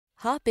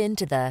Hop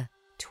into the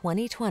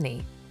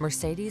 2020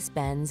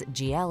 Mercedes-Benz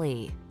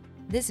GLE.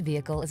 This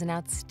vehicle is an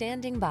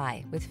outstanding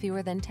buy with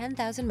fewer than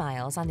 10,000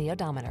 miles on the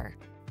odometer.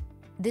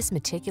 This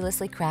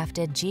meticulously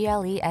crafted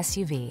GLE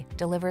SUV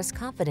delivers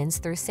confidence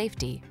through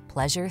safety,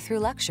 pleasure through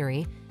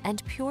luxury,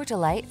 and pure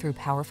delight through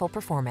powerful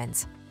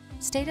performance.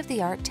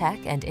 State-of-the-art tech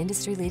and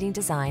industry-leading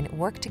design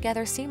work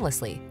together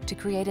seamlessly to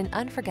create an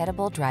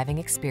unforgettable driving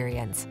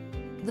experience.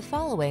 The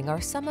following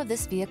are some of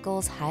this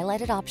vehicle's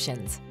highlighted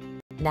options: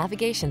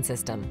 navigation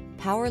system,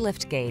 power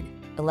liftgate,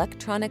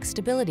 electronic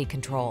stability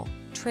control,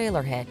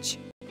 trailer hitch,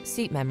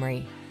 seat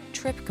memory,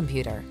 trip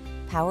computer,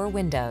 power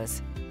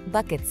windows,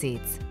 bucket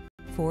seats,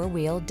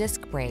 four-wheel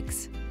disc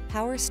brakes,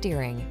 power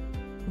steering.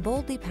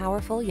 Boldly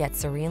powerful yet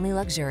serenely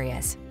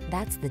luxurious.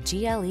 That's the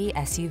GLE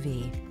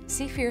SUV.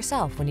 See for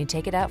yourself when you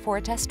take it out for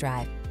a test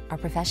drive. Our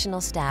professional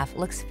staff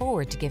looks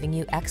forward to giving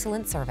you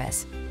excellent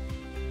service.